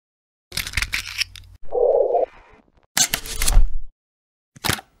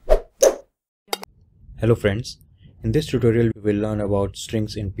Hello friends, in this tutorial we will learn about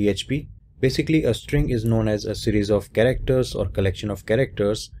strings in PHP. Basically, a string is known as a series of characters or collection of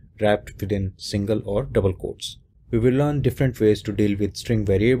characters wrapped within single or double quotes. We will learn different ways to deal with string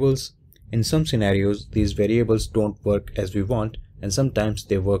variables. In some scenarios, these variables don't work as we want and sometimes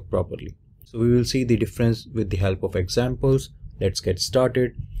they work properly. So we will see the difference with the help of examples. Let's get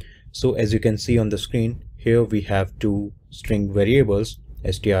started. So as you can see on the screen, here we have two string variables,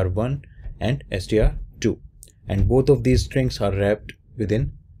 str1 and str2, and both of these strings are wrapped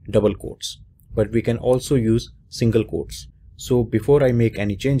within double quotes, but we can also use single quotes. So before I make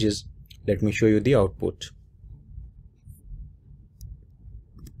any changes, let me show you the output.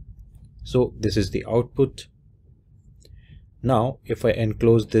 So this is the output. Now if I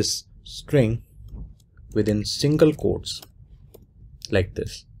enclose this string within single quotes like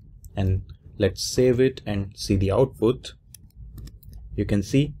this, and let's save it and see the output, you can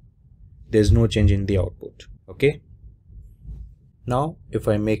see there's no change in the output. Okay, now if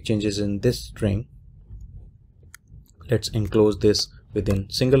I make changes in this string, let's enclose this within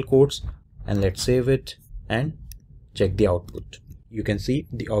single quotes and let's save it and check the output. You can see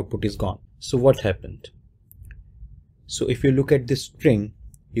the output is gone. So what happened? So if you look at this string,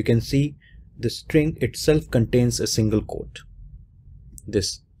 you can see the string itself contains a single quote,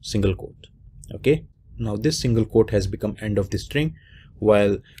 this single quote. Okay, now this single quote has become end of the string,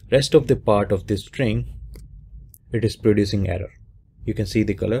 while rest of the part of this string, it is producing error. You can see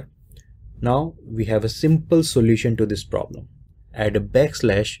the color. Now we have a simple solution to this problem. Add a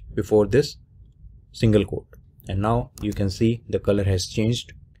backslash before this single quote, and now you can see the color has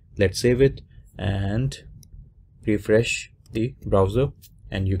changed. Let's save it and refresh the browser,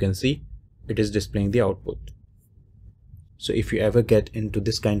 and you can see it is displaying the output. So if you ever get into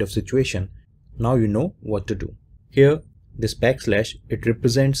this kind of situation, now you know what to do. Here this backslash, it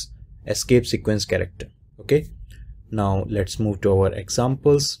represents escape sequence character. Okay, now let's move to our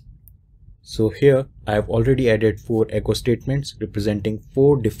examples. So here I have already added 4 echo statements representing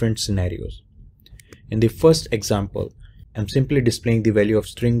 4 different scenarios. In the first example, I'm simply displaying the value of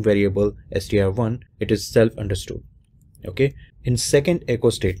string variable str1. It is self-understood. Okay, in second echo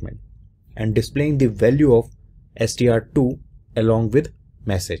statement, I'm displaying the value of str2 along with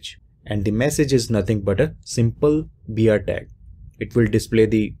message, and the message is nothing but a simple br tag. It will display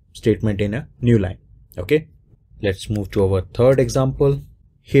the statement in a new line. Okay, let's move to our third example.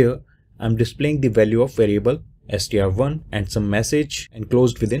 Here I'm displaying the value of variable str1 and some message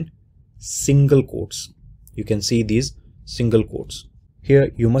enclosed within single quotes. You can see these single quotes.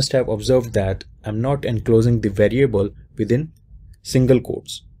 Here you must have observed that I'm not enclosing the variable within single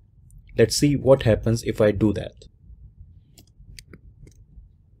quotes. Let's see what happens if I do that.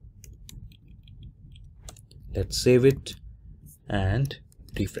 Let's save it and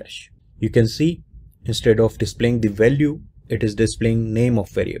refresh. You can see instead of displaying the value, it is displaying name of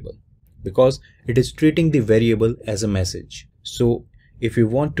variable, because it is treating the variable as a message. So if you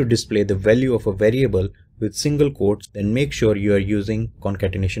want to display the value of a variable with single quotes, then make sure you are using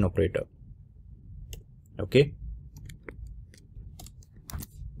concatenation operator. Okay,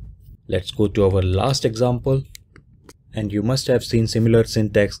 let's go to our last example, and you must have seen similar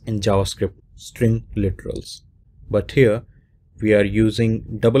syntax in JavaScript string literals, but here we are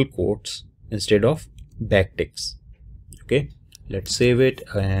using double quotes instead of backticks. Okay, let's save it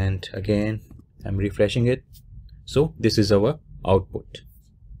and again I'm refreshing it. So this is our output.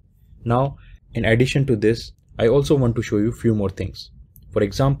 Now in addition to this, I also want to show you few more things. For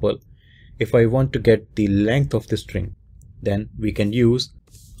example, if I want to get the length of the string, then we can use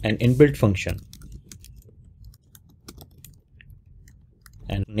an inbuilt function,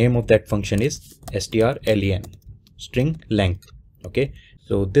 and name of that function is strlen, string length. Okay,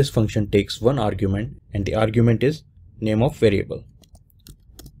 so this function takes one argument and the argument is name of variable.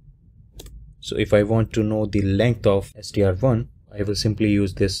 So if I want to know the length of str1, I will simply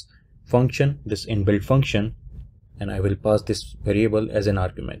use this function, this inbuilt function, and I will pass this variable as an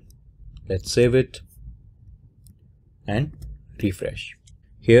argument. Let's save it and refresh.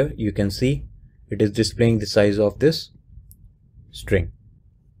 Here you can see it is displaying the size of this string.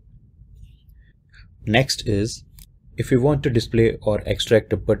 Next is, if you want to display or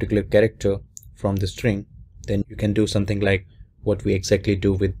extract a particular character from the string, then you can do something like what we exactly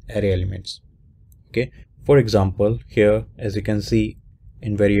do with array elements. Okay, for example, here as you can see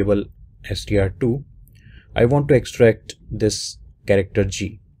in variable str2, I want to extract this character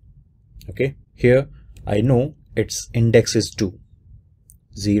G. Okay, here I know its index is 2,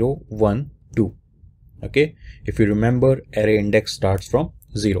 0, 1, 2. Okay, if you remember, array index starts from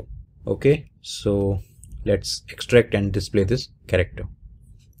 0. Okay, so let's extract and display this character.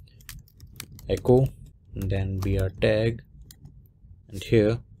 Echo and then br tag, and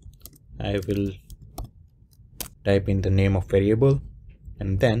here I will type in the name of variable,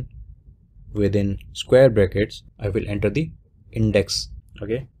 and then within square brackets I will enter the index.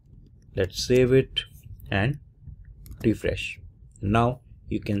 Okay, let's save it and refresh. Now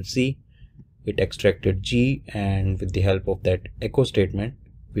you can see it extracted G, and with the help of that echo statement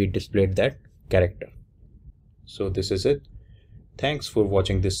we displayed that character. So this is it. Thanks for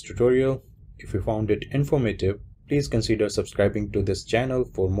watching this tutorial. If you found it informative, please consider subscribing to this channel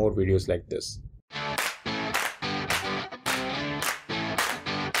for more videos like this.